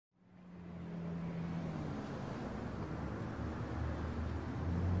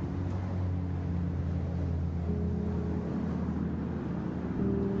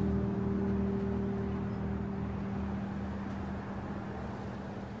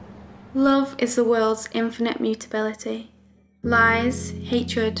Love is the world's infinite mutability. Lies,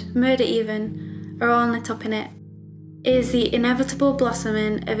 hatred, murder even, are all knit up in it. It is the inevitable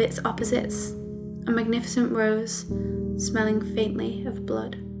blossoming of its opposites, a magnificent rose, smelling faintly of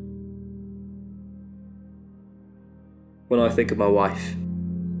blood. When I think of my wife,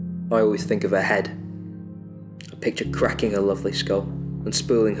 I always think of her head. I picture cracking her lovely skull and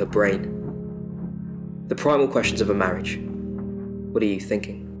spooling her brain. The primal questions of a marriage. What are you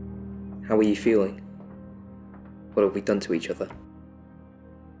thinking? How are you feeling? What have we done to each other?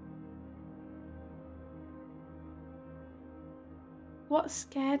 What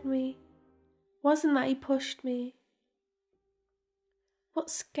scared me wasn't that he pushed me. What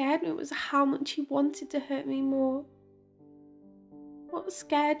scared me was how much he wanted to hurt me more. What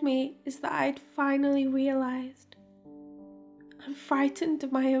scared me is that I'd finally realised I'm frightened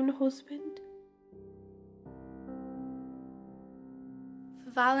of my own husband.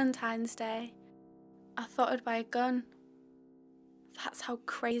 For Valentine's Day, I thought I'd buy a gun. That's how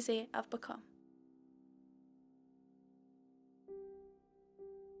crazy I've become.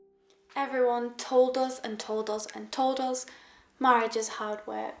 Everyone told us and told us and told us marriage is hard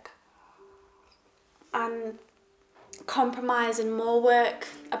work. And compromise and more work,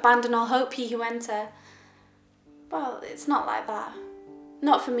 abandon all hope ye who enter. Well, it's not like that.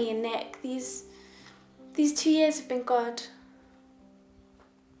 Not for me and Nick. These 2 years have been good.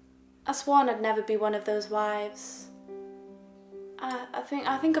 I sworn I'd never be one of those wives. I think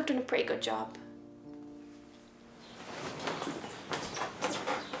I've done a pretty good job.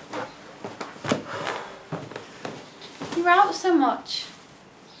 You're out so much.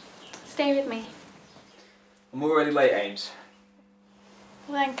 Stay with me. I'm already late, Ames.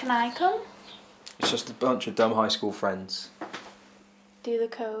 Well then, can I come? It's just a bunch of dumb high school friends. Do the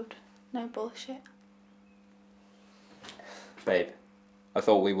code. No bullshit. Babe, I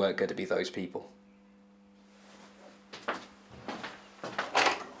thought we weren't going to be those people.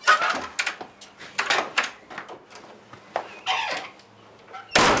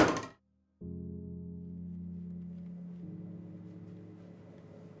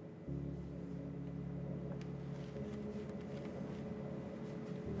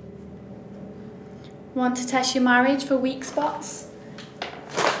 Want to test your marriage for weak spots?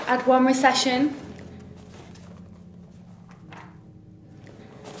 Add 1 recession.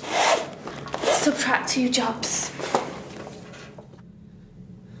 Subtract 2 jobs.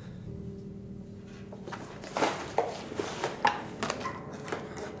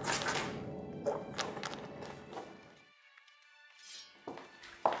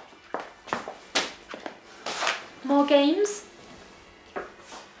 More games?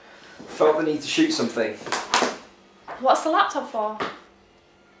 Felt the need to shoot something. What's the laptop for?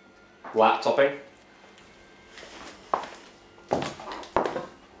 Laptopping?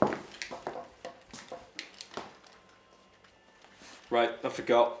 Right, I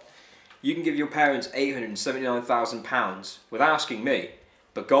forgot. You can give your parents £879,000 without asking me,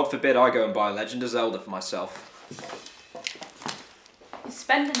 but God forbid I go and buy Legend of Zelda for myself. You're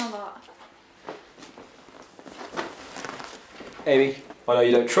spending a lot. Amy, I know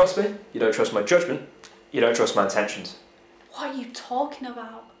you don't trust me, you don't trust my judgment, you don't trust my intentions. What are you talking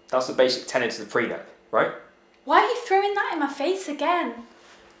about? That's the basic tenet of the prenup, right? Why are you throwing that in my face again?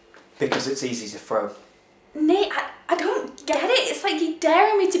 Because it's easy to throw. Nate, I don't get it. It's like you're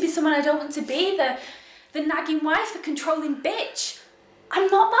daring me to be someone I don't want to be. The nagging wife, the controlling bitch. I'm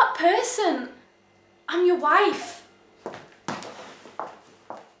not that person. I'm your wife.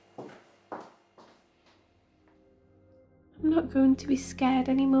 I'm not going to be scared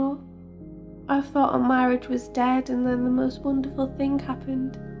anymore. I thought our marriage was dead, and then the most wonderful thing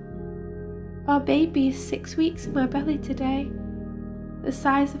happened. Our baby is 6 weeks in my belly today, the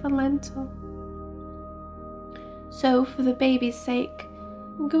size of a lentil. So, for the baby's sake,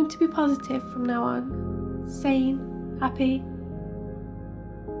 I'm going to be positive from now on, sane, happy.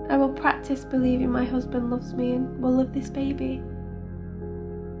 I will practice believing my husband loves me and will love this baby.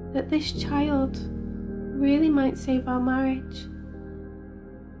 That this child really might save our marriage.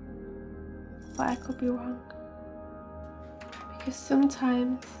 But I could be wrong. Because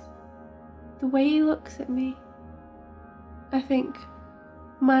sometimes, the way he looks at me, I think,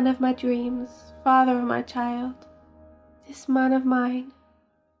 man of my dreams, father of my child, this man of mine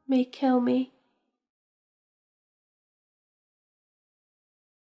may kill me